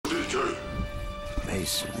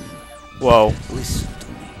Mason, Whoa. listen to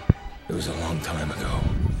me. It was a long time ago.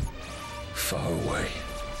 Far away.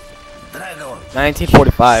 Dragon.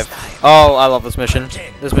 1945. Oh, I love this mission.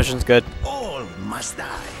 This mission's good. All must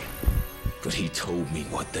die. But he told me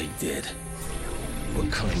what they did.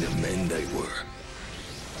 What kind of men they were.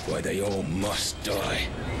 Why they all must die.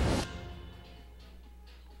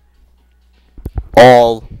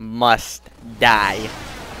 All must die.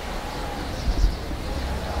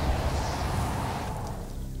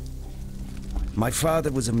 My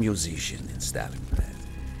father was a musician in Stalingrad.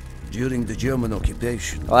 During the German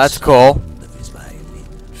occupation, Well, that's cool. the sound of his violin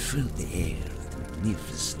filled the air with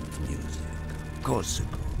magnificent music.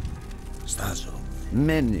 Korsakov, Stasov,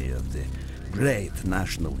 many of the great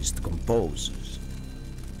nationalist composers.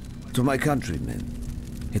 To my countrymen,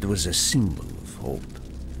 it was a symbol of hope.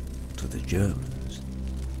 To the Germans,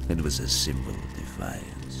 it was a symbol of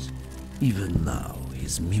defiance. Even now,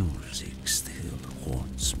 his music still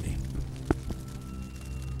haunts me.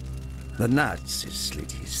 The Nazis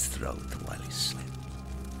slit his throat while he slept.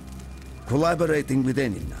 Collaborating with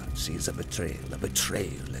any Nazi is a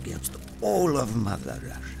betrayal against all of Mother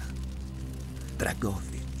Russia.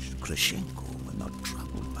 Dragovich, Krashenko were not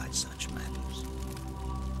troubled by such matters.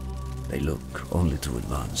 They look only to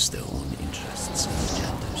advance their own interests and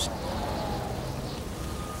agendas.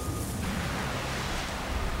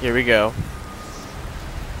 Here we go.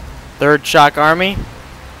 Third Shock Army.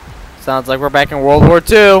 Sounds like we're back in World War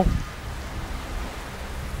II.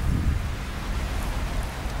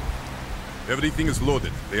 Everything is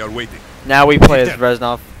loaded. They are waiting. Now we play as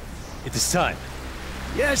Reznov. It is time.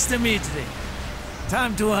 Yes, Dmitri.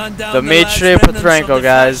 Time to hunt down Dmitri the last remnants Petrenko, of the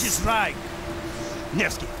guys. fascist Reich.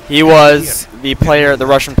 Nevsky. He was the player, the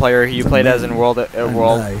Russian player he played as in World at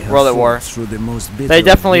War. They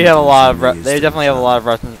definitely have a lot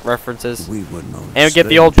of references. And we get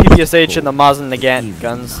the old PPSH and the Mosin Nagant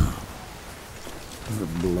guns. The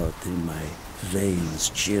blood in my veins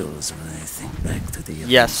chills when I think back to the events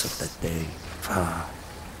Yes. of that day. Far,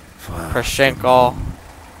 far. Krashenko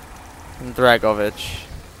and Dragovich.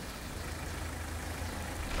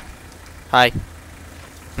 Hi.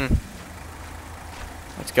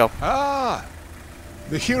 Let's go. Ah,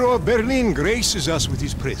 the hero of Berlin graces us with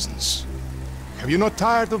his presence. Have you not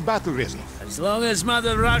tired of battle, Reznov? As long as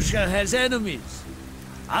Mother Russia has enemies,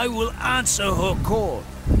 I will answer her call.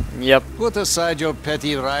 Yep. Put aside your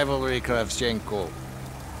petty rivalry, Kravchenko.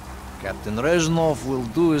 Captain Reznov will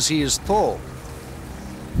do as he is told.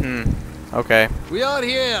 Okay. We are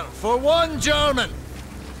here for one German,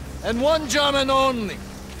 and one German only.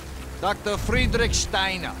 Dr. Friedrich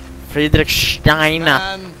Steiner. Friedrich Steiner.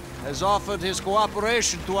 Man has offered his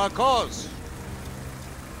cooperation to our cause.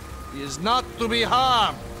 He is not to be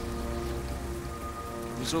harmed.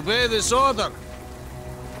 Disobey this order,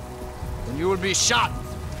 and you will be shot.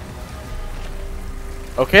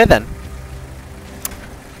 Okay then.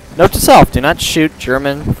 Note to self: do not shoot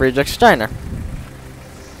German Friedrich Steiner.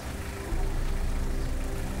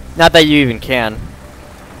 Not that you even can,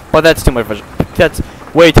 but that's too much. That's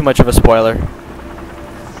way too much of a spoiler.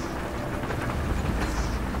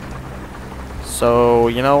 So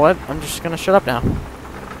you know what? I'm just gonna shut up now.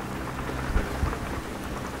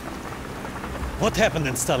 What happened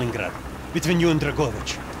in Stalingrad between you and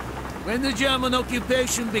Dragovich? When the German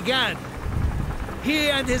occupation began, he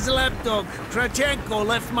and his lapdog, Krachenko,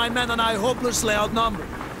 left my men and I hopelessly outnumbered.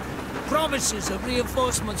 Promises of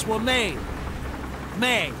reinforcements were made,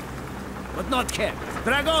 but not kept.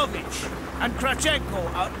 Dragovich and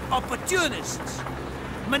Krachenko are opportunists,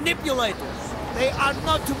 manipulators. They are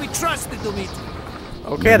not to be trusted, Dmitri.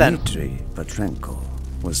 Okay then. Dmitri Petrenko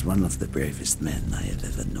was one of the bravest men I have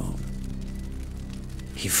ever known.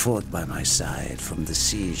 He fought by my side from the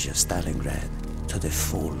siege of Stalingrad to the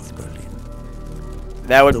fall of Berlin.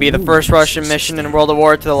 That would be the first Russian mission in World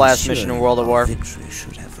War to the last mission in World War. Victory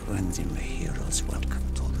should have earned him a hero's welcome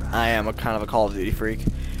to Russia. I am a kind of a Call of Duty freak.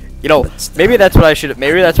 You know, maybe that's what I should.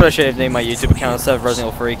 Maybe that's what I should have named my YouTube account instead of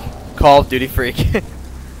Resident Evil Freak. Call of Duty Freak.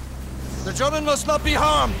 The German must not be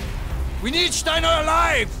harmed. We need Steiner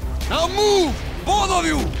alive. Now move, both of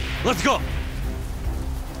you. Let's go.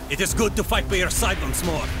 It is good to fight by your side once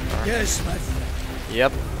more. Yes, my friend.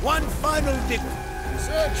 Yep. One final victory.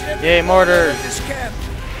 Search every Yay, corner mortar. of this camp.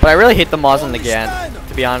 But I really hate the Mosin Nagant,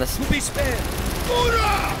 to be honest. To be spared.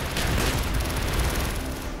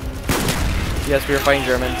 Yes, we were fighting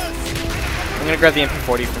Germans. I'm gonna grab the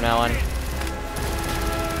MP40 from now on.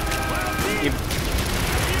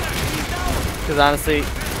 Because honestly,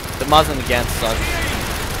 the Mosin Nagant sucks.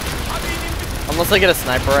 Unless I get a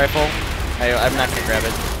sniper rifle, I'm not gonna grab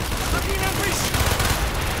it.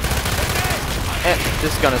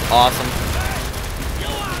 This gun is awesome.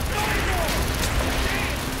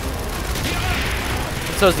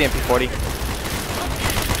 so is the MP40.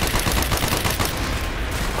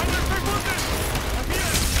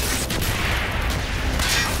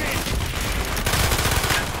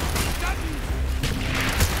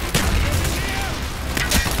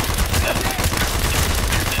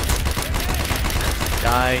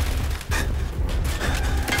 Die.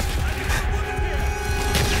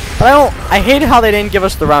 But I hate how they didn't give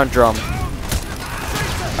us the round drum.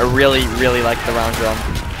 I really, really like the round drum.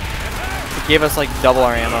 It gave us like double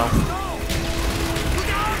our ammo.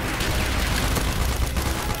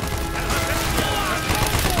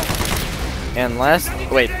 And last,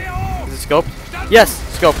 wait, is it scope? Yes,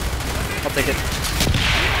 scope. I'll take it.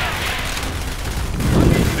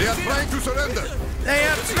 They are trying to surrender. They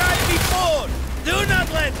have tried before. Do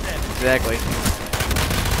not let them. Exactly.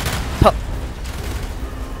 Huh.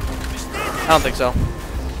 I don't think so.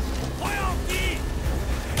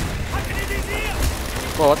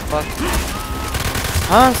 Whoa, what the fuck?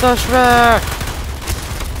 I'm so schwer!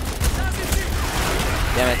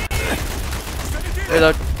 Damn it.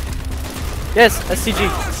 Reload. Yes, SCG.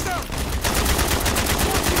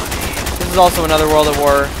 This is also another World at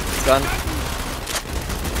War gun.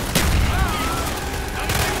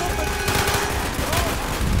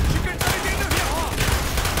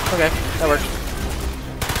 Okay, that works.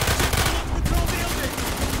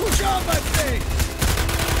 Push on, my friend.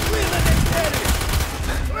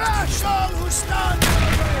 Crash all who stand in the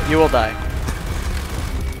way. You will die.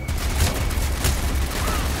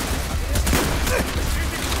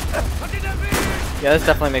 Yeah, this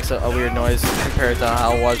definitely makes a weird noise compared to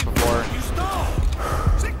how it was before.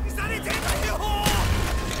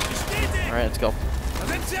 Alright, let's go.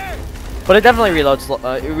 But it definitely reloads.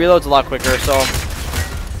 It reloads a lot quicker, so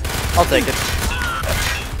I'll take it.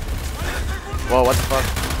 Whoa, what the fuck?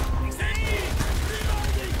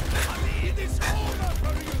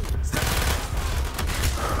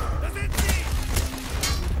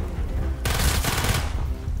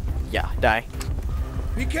 Yeah, die.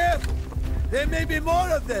 Be careful. There may be more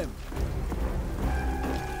of them.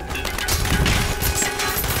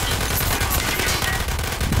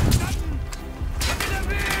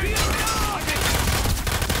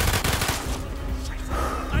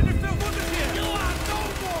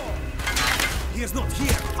 He is not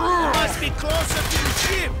here. They must be closer to the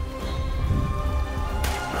ship.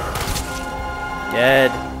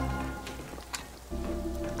 Dead.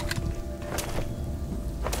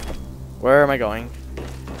 Where am I going?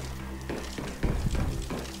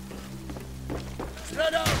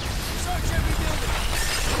 Spread out. Search every building.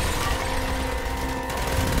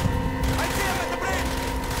 I see him at the bridge.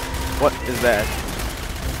 What is that?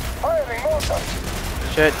 Firing mortar.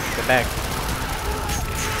 Shit, get back.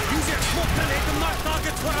 Use your smoke grenade to mark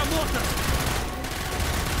targets for our mortar.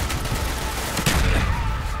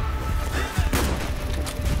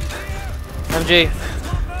 MG.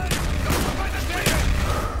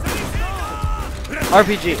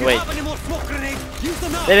 RPG. Wait.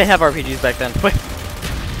 They didn't have RPGs back then. Wait.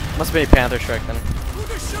 Must have been a Panzerschreck then.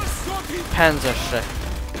 Panzerschreck.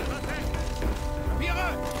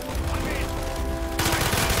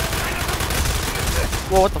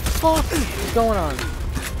 Whoa, what the fuck is going on?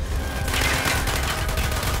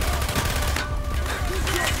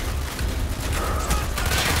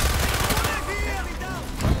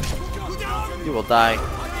 You will die.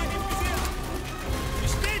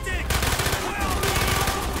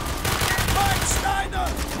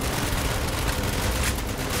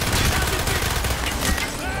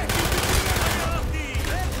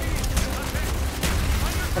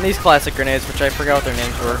 And these classic grenades, which I forgot what their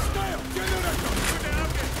names were.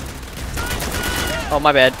 Oh,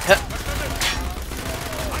 my bad.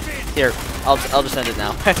 Here, I'll just end it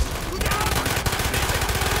now.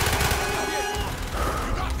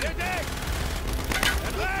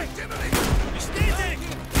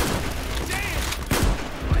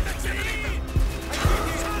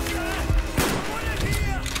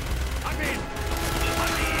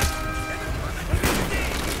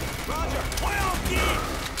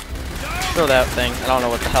 Throw that thing. I don't know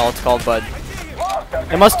what the hell it's called, but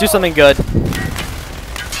it must do something good.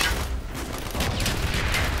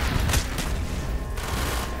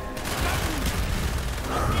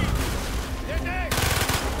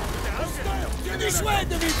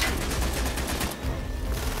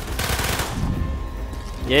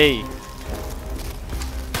 Yay.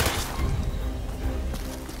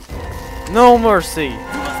 No mercy. You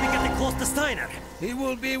must be getting close to Steiner. He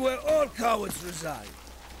will be where all cowards reside.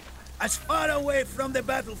 As far away from the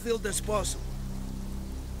battlefield as possible.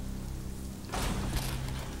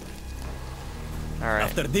 Alright.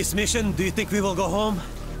 After this mission, do you think we will go home?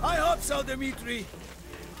 I hope so, Dmitri.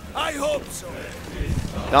 I hope so.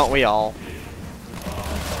 Don't we all?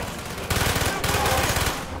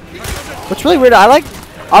 What's really weird, I like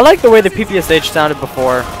the way the PPSH sounded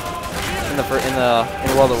before in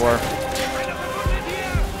World at War.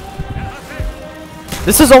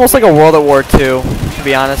 This is almost like a World at War 2, to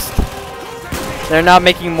be honest. They're not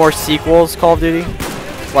making more sequels, Call of Duty,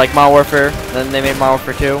 like Modern Warfare. Then they made Modern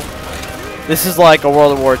Warfare 2. This is like a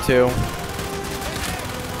World at War 2.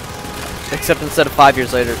 Except instead of 5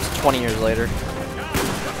 years later, it's 20 years later.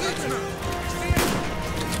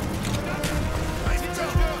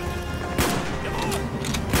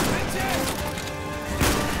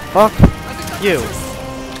 Fuck you.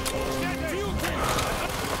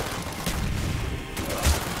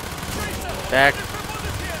 Back.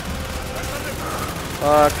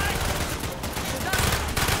 Fuck.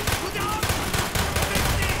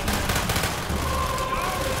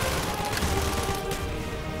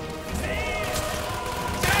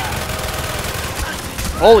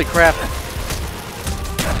 Holy crap.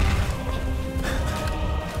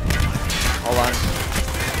 Hold on.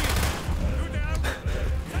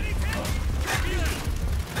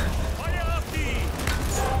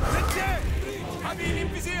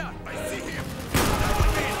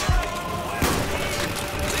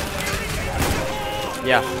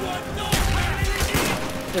 Yeah.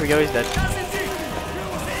 There we go, he's dead.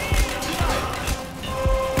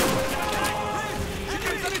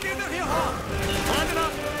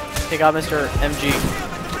 Take out Mr. MG.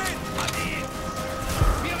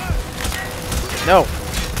 No.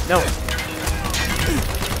 No.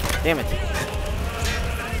 Damn it.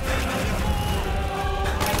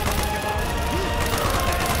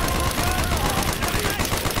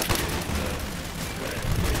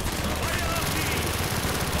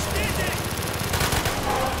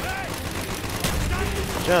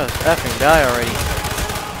 Just effing die already.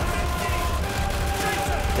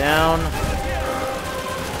 Down.